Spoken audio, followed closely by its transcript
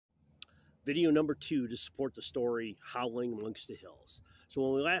Video number 2 to support the story Howling Amongst the Hills. So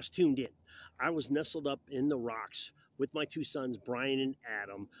when we last tuned in, I was nestled up in the rocks with my two sons, Brian and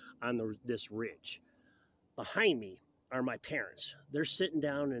Adam, on this ridge. Behind me are my parents. They're sitting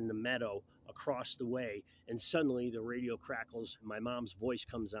down in the meadow across the way, and suddenly the radio crackles and my mom's voice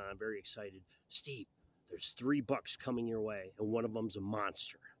comes on, very excited. Steve, there's 3 bucks coming your way, and one of them's a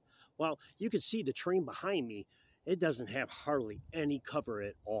monster. Well, you can see the terrain behind me. It doesn't have hardly any cover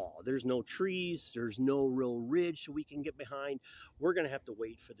at all. There's no trees, there's no real ridge so we can get behind. We're gonna have to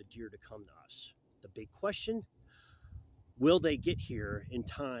wait for the deer to come to us. The big question, will they get here in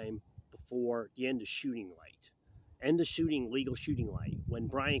time before the end of shooting light? End of shooting, legal shooting light, when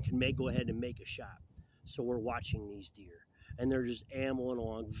Brian can go ahead and make a shot. So we're watching these deer, and they're just ambling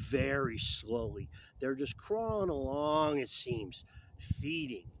along very slowly. They're just crawling along, it seems,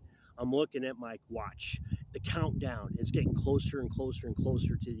 feeding. I'm looking at my watch. The countdown is getting closer and closer and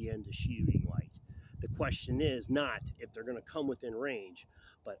closer to the end of shooting light. The question is not if they're going to come within range,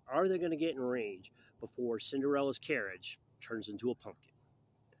 but are they going to get in range before Cinderella's carriage turns into a pumpkin?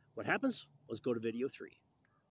 What happens? Let's go to video 3.